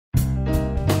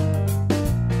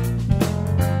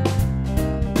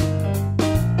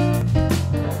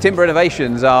Timber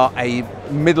Innovations are a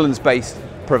Midlands-based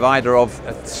provider of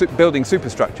building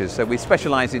superstructures. So we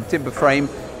specialise in timber frame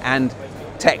and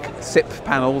tech SIP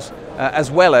panels, as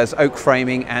well as oak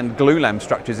framing and glulam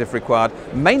structures if required,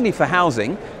 mainly for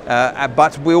housing,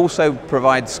 but we also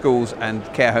provide schools and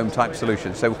care home type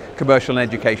solutions, so commercial and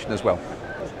education as well.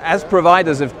 As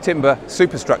providers of timber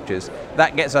superstructures,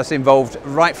 that gets us involved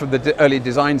right from the early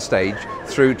design stage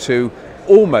through to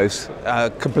almost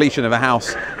completion of a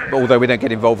house, although we don't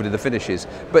get involved in the finishes.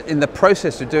 But in the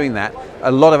process of doing that,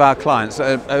 a lot of our clients,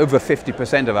 over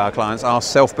 50% of our clients, are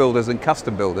self-builders and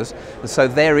custom builders, and so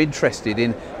they're interested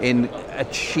in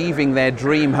achieving their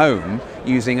dream home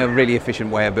using a really efficient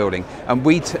way of building. And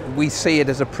we see it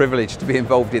as a privilege to be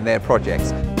involved in their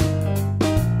projects.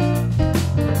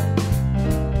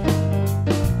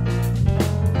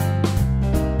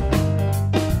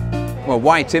 Well,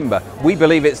 why timber? We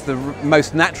believe it's the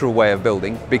most natural way of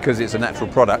building because it's a natural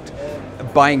product.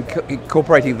 By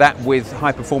incorporating that with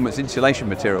high performance insulation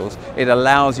materials, it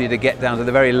allows you to get down to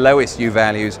the very lowest U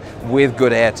values with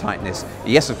good air tightness.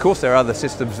 Yes, of course there are other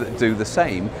systems that do the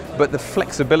same, but the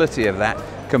flexibility of that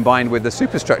combined with the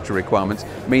superstructure requirements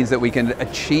means that we can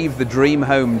achieve the dream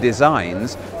home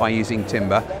designs by using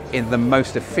timber in the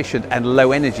most efficient and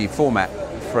low energy format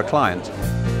for a client.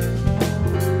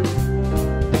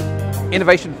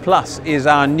 Innovation Plus is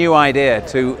our new idea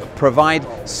to provide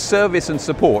service and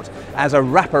support as a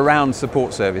wraparound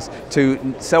support service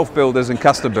to self-builders and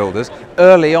custom builders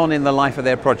early on in the life of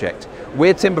their project.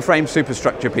 We're timber frame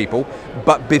superstructure people,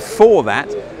 but before that,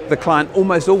 the client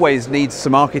almost always needs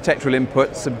some architectural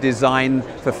input, some design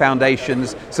for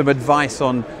foundations, some advice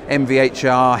on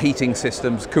MVHR, heating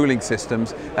systems, cooling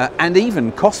systems, and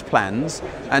even cost plans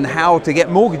and how to get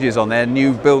mortgages on their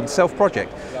new build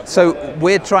self-project. So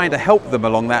we're trying to help them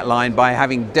along that line by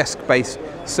having desk-based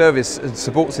service and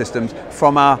support systems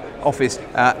from our office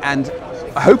and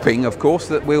hoping, of course,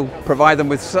 that we'll provide them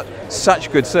with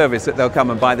such good service that they'll come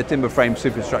and buy the timber frame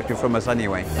superstructure from us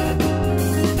anyway.